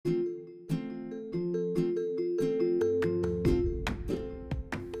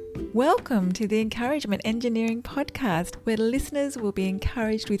Welcome to the Encouragement Engineering Podcast, where listeners will be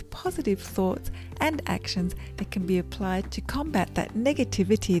encouraged with positive thoughts and actions that can be applied to combat that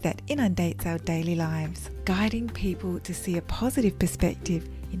negativity that inundates our daily lives, guiding people to see a positive perspective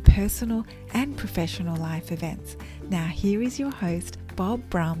in personal and professional life events. Now here is your host, Bob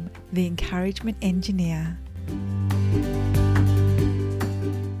Brum, the Encouragement Engineer.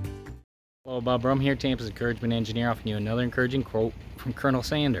 Hello, Bob Brum here, Tampa's Encouragement Engineer, offering you another encouraging quote from Colonel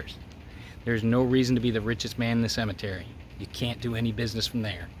Sanders. There's no reason to be the richest man in the cemetery. You can't do any business from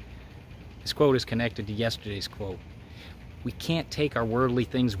there. This quote is connected to yesterday's quote. We can't take our worldly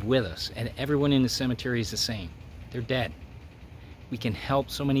things with us, and everyone in the cemetery is the same. They're dead. We can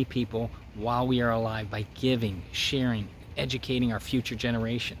help so many people while we are alive by giving, sharing, educating our future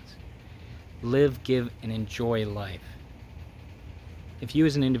generations. Live, give, and enjoy life. If you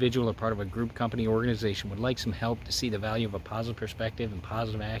as an individual or part of a group, company, or organization would like some help to see the value of a positive perspective and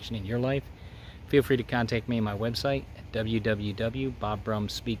positive action in your life, feel free to contact me on my website at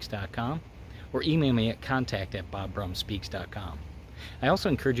www.bobbrumspeaks.com or email me at contact@bobbrumspeaks.com. I also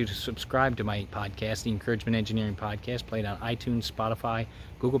encourage you to subscribe to my podcast, the Encouragement Engineering Podcast, played on iTunes, Spotify,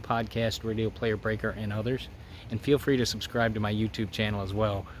 Google Podcast, Radio Player Breaker, and others. And feel free to subscribe to my YouTube channel as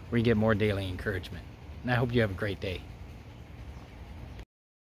well, where you get more daily encouragement. And I hope you have a great day.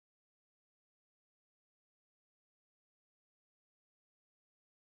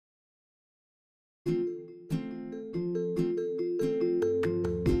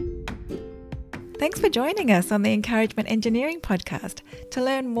 Thanks for joining us on the Encouragement Engineering Podcast. To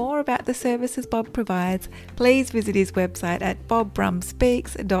learn more about the services Bob provides, please visit his website at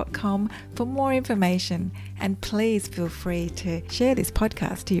bobbrumspeaks.com for more information, and please feel free to share this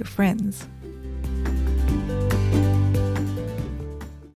podcast to your friends.